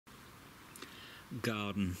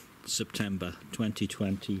garden, September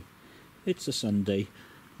 2020. It's a Sunday,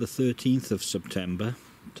 the 13th of September.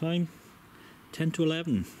 Time 10 to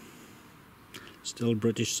 11. Still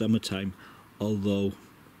British summertime, although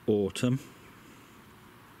autumn.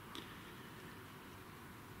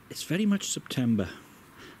 It's very much September,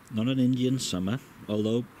 not an Indian summer,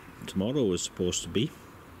 although tomorrow is supposed to be.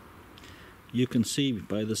 You can see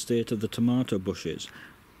by the state of the tomato bushes,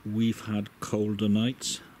 we've had colder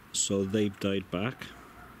nights, so they've died back.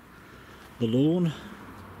 The lawn,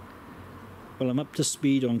 well, I'm up to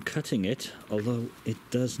speed on cutting it, although it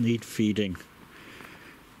does need feeding.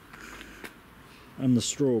 And the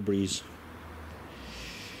strawberries.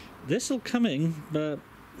 They're still coming, but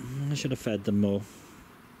I should have fed them more.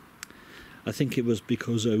 I think it was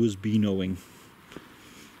because I was beanowing.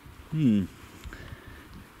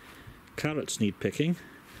 Carrots need picking,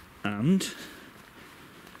 and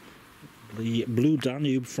the Blue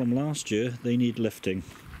Danube from last year, they need lifting.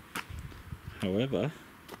 However,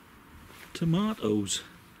 tomatoes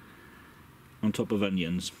on top of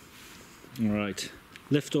onions. Alright,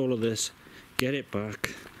 lift all of this, get it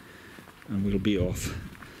back, and we'll be off.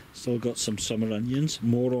 Still got some summer onions,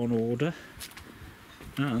 more on order,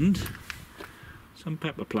 and some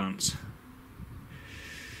pepper plants.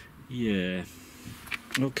 Yeah.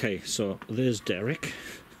 Okay, so there's Derek.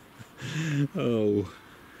 Oh.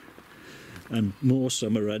 And more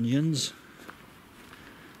summer onions.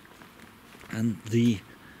 And the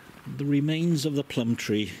remains of the plum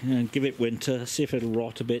tree. Give it winter, see if it'll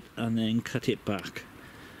rot a bit, and then cut it back.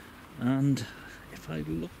 And if I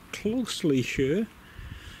look closely here,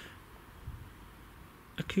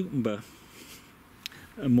 a cucumber.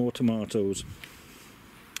 And more tomatoes.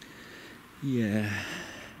 Yeah.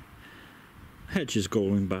 Hedge is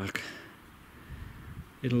going back.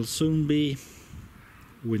 It'll soon be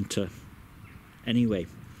winter. Anyway,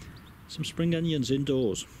 some spring onions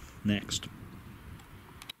indoors next.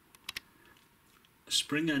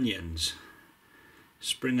 Spring onions.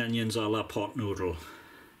 Spring onions a la pot noodle.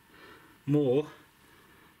 More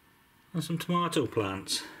and some tomato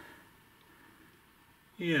plants.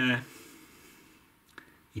 Yeah.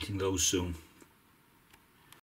 Eating those soon.